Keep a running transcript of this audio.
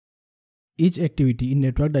Each activity in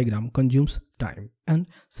network diagram consumes time, and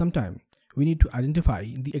sometimes we need to identify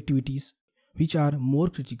the activities which are more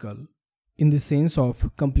critical in the sense of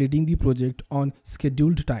completing the project on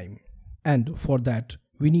scheduled time. And for that,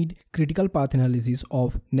 we need critical path analysis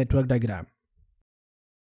of network diagram.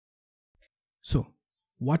 So,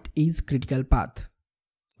 what is critical path?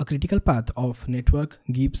 A critical path of network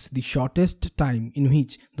gives the shortest time in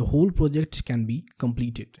which the whole project can be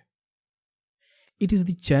completed. It is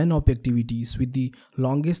the chain of activities with the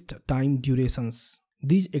longest time durations.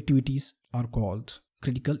 These activities are called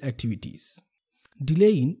critical activities.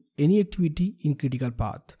 Delay in any activity in critical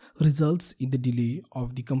path results in the delay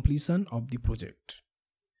of the completion of the project.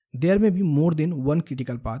 There may be more than one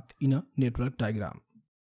critical path in a network diagram.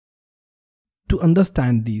 To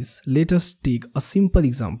understand this, let us take a simple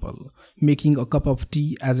example, making a cup of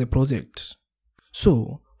tea as a project.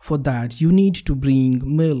 So, for that you need to bring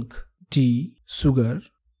milk, tea, sugar,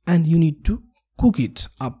 and you need to cook it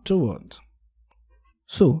afterward.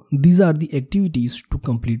 So, these are the activities to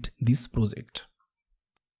complete this project.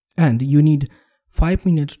 And you need 5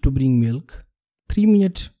 minutes to bring milk, 3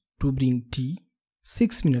 minutes to bring tea,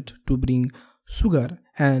 6 minutes to bring sugar,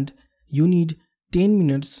 and you need 10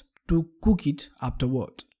 minutes to cook it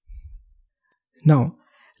afterward. Now,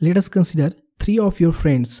 let us consider 3 of your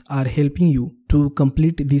friends are helping you to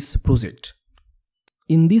complete this project.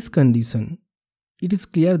 In this condition, it is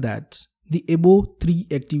clear that the above 3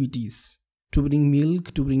 activities, to bring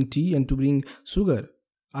milk, to bring tea, and to bring sugar,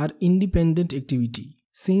 are independent activity,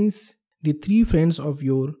 since the 3 friends of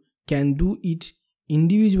yours can do it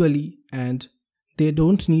individually and they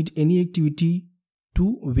don't need any activity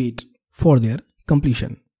to wait for their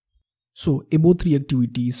completion. So above 3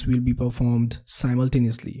 activities will be performed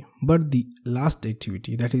simultaneously, but the last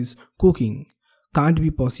activity, that is cooking, can't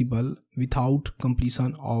be possible without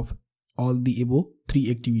completion of all the above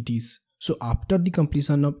 3 activities. So after the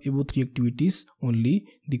completion of above 3 activities, only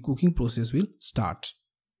the cooking process will start.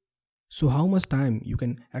 So how much time you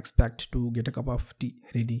can expect to get a cup of tea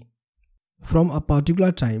ready? From a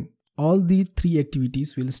particular time, all the 3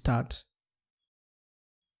 activities will start.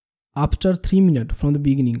 After 3 minutes from the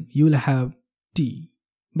beginning, you will have tea.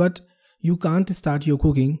 But you can't start your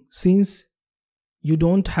cooking since you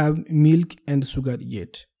don't have milk and sugar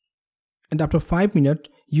yet. And after 5 minutes,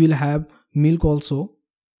 you will have milk also.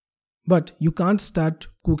 But you can't start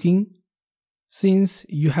cooking since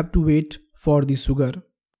you have to wait for the sugar,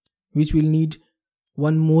 which will need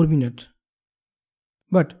 1 more minute.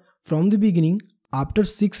 But from the beginning, after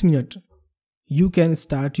 6 minutes, you can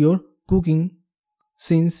start your cooking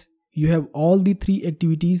since you have all the 3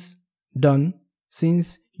 activities done,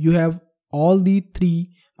 since you have all the 3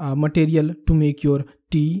 material to make your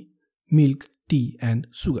tea, milk, tea and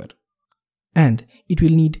sugar. And it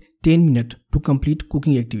will need 10 minutes to complete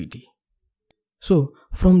cooking activity. So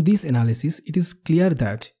from this analysis, it is clear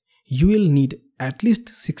that you will need at least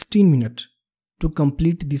 16 minutes to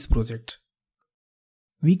complete this project.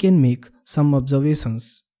 We can make some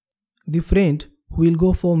observations. The friend who will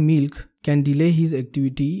go for milk can delay his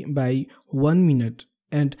activity by 1 minute,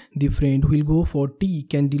 and the friend who will go for tea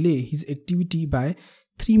can delay his activity by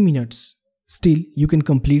 3 minutes. Still, you can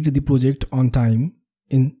complete the project on time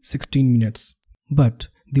in 16 minutes. But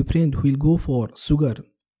the friend who will go for sugar,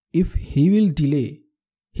 if he will delay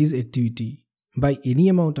his activity by any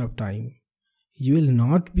amount of time, you will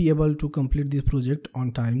not be able to complete this project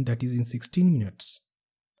on time, that is in 16 minutes.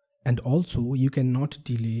 And also you cannot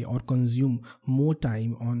delay or consume more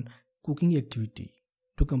time on cooking activity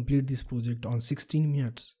to complete this project on 16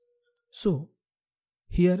 minutes. So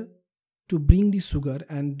here, to bring the sugar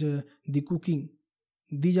and the cooking,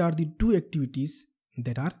 these are the 2 activities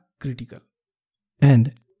that are critical.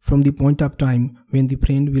 And from the point of time when the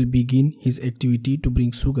friend will begin his activity to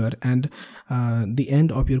bring sugar and the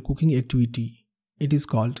end of your cooking activity, it is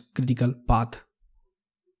called critical path.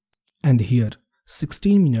 And here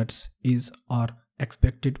 16 minutes is our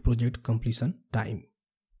expected project completion time.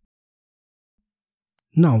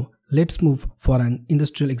 Now let's move for an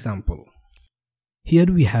industrial example. Here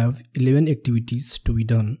we have 11 activities to be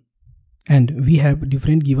done, and we have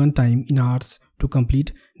different given time in hours to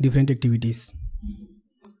complete different activities.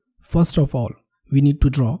 First of all, we need to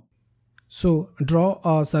draw. So draw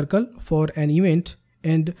a circle for an event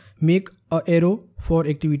and make an arrow for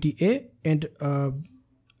activity A and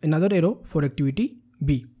another arrow for activity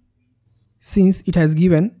B. Since it has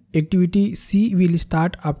given activity C will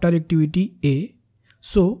start after activity A,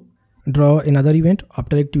 so draw another event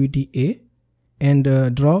after activity A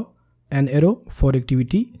and draw an arrow for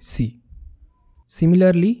activity C.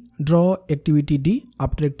 Similarly, draw activity D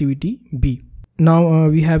after activity B. Now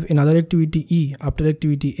we have another activity E after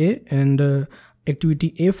activity A and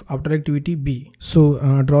activity F after activity B.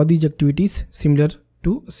 So draw these activities similar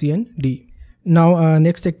to C and D. Now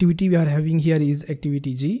next activity we are having here is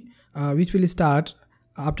activity G, which will start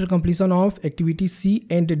after completion of activity C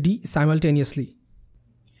and D simultaneously.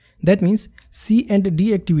 That means C and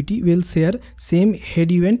D activity will share same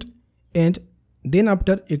head event, and then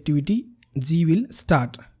after activity G will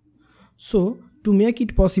start. So to make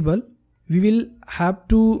it possible, we will have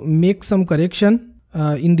to make some correction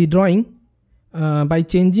in the drawing by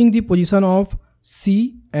changing the position of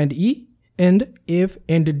C and E and F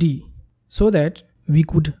and D, so that we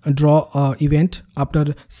could draw a event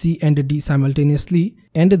after C and D simultaneously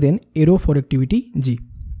and then arrow for activity G.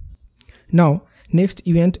 Now next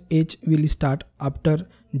event H will start after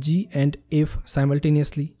G and F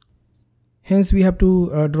simultaneously. Hence we have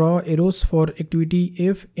to draw arrows for activity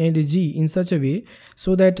F and G in such a way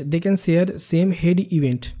so that they can share same head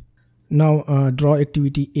event. Now draw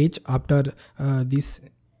activity H after this,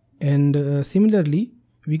 and similarly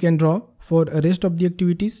we can draw for rest of the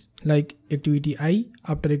activities like activity I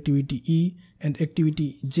after activity E and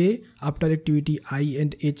activity J after activity I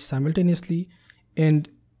and H simultaneously, and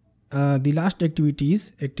the last activity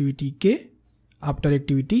is activity K after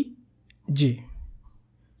activity J.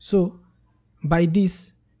 So by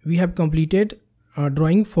this we have completed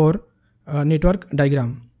drawing for network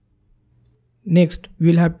diagram. Next we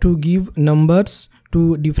will have to give numbers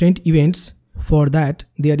to different events. For that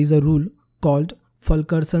there is a rule called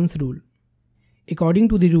Fulkerson's rule. According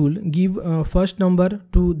to the rule, give first number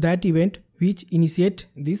to that event which initiate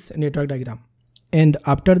this network diagram, and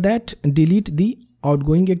after that delete the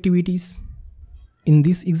outgoing activities, in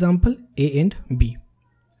this example A and B.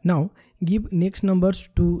 Now give next numbers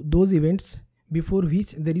to those events before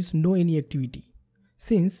which there is no any activity.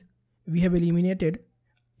 Since we have eliminated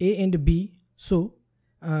A and B, so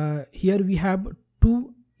here we have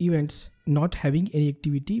two events not having any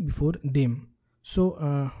activity before them.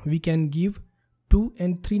 So we can give 2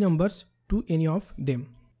 and 3 numbers to any of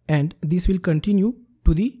them, and this will continue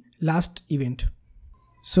to the last event.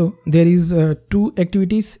 So there is two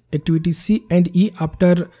activities, activity C and E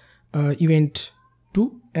after event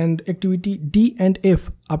 2 and activity D and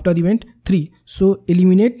F after event 3. So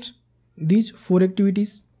eliminate these 4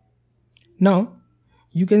 activities. Now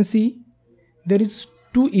you can see there is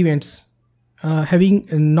 2 events having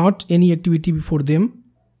not any activity before them.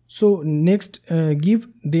 So next give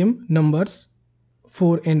them numbers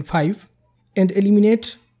 4 and 5 and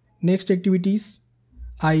eliminate next activities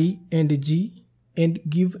I and G and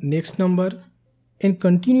give next number, and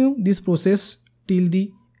continue this process till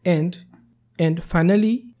the end, and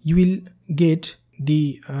finally you will get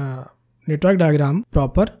the network diagram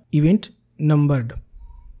proper event numbered.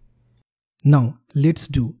 Now let's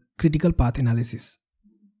do critical path analysis.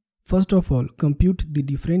 First of all, compute the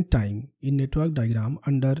different time in network diagram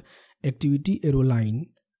under activity arrow line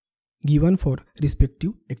given for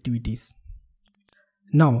respective activities.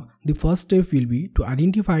 Now the first step will be to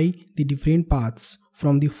identify the different paths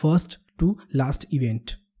from the first to last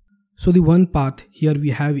event. So the one path here we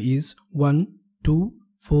have is 1, 2,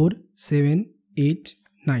 4, 7, 8,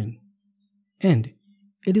 9, and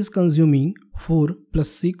it is consuming 4 plus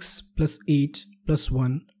 6 plus 8 plus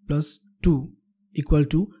 1 plus 2 equal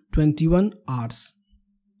to 21 hours.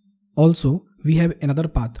 Also we have another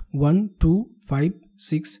path 1, 2, 5,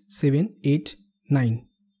 6, 7, 8, 9,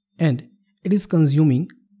 and it is consuming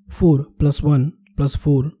 4 plus 1 plus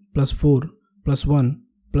 4 plus 4 plus 1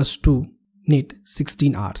 plus 2 net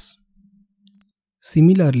 16 hours.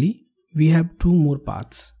 Similarly, we have 2 more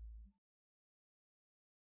paths,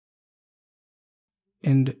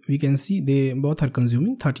 and we can see they both are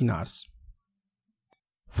consuming 13 hours.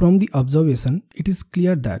 From the observation, it is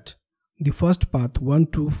clear that the first path 1,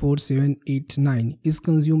 2, 4, 7, 8, 9 is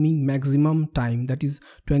consuming maximum time, that is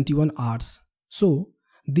 21 hours. So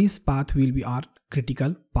this path will be our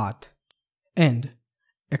critical path, and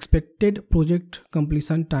expected project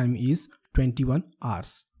completion time is 21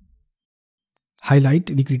 hours. Highlight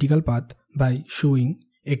the critical path by showing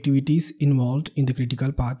activities involved in the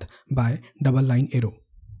critical path by double line arrow.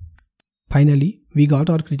 Finally, we got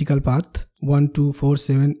our critical path 1, 2, 4,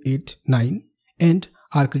 7, 8, 9, and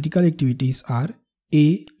our critical activities are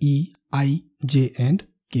A, E, I, J and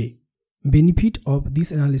K. Benefit of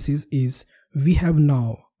this analysis is we have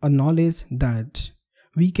now a knowledge that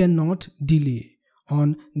we cannot delay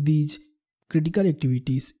on these critical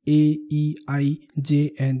activities A, E, I,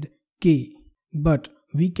 J and K, but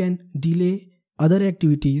we can delay other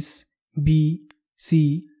activities B,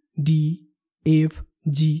 C, D, F,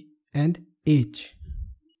 G and H.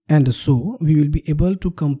 And so we will be able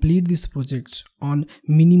to complete this project on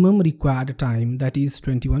minimum required time, that is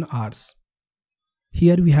 21 hours.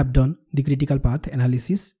 Here we have done the critical path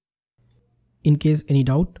analysis. In case any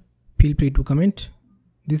doubt, feel free to comment.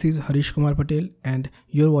 This is Harish Kumar Patel and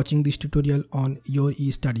you're watching this tutorial on Your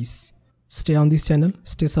E-Studies. Stay on this channel,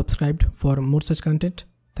 stay subscribed for more such content.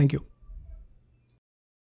 Thank you.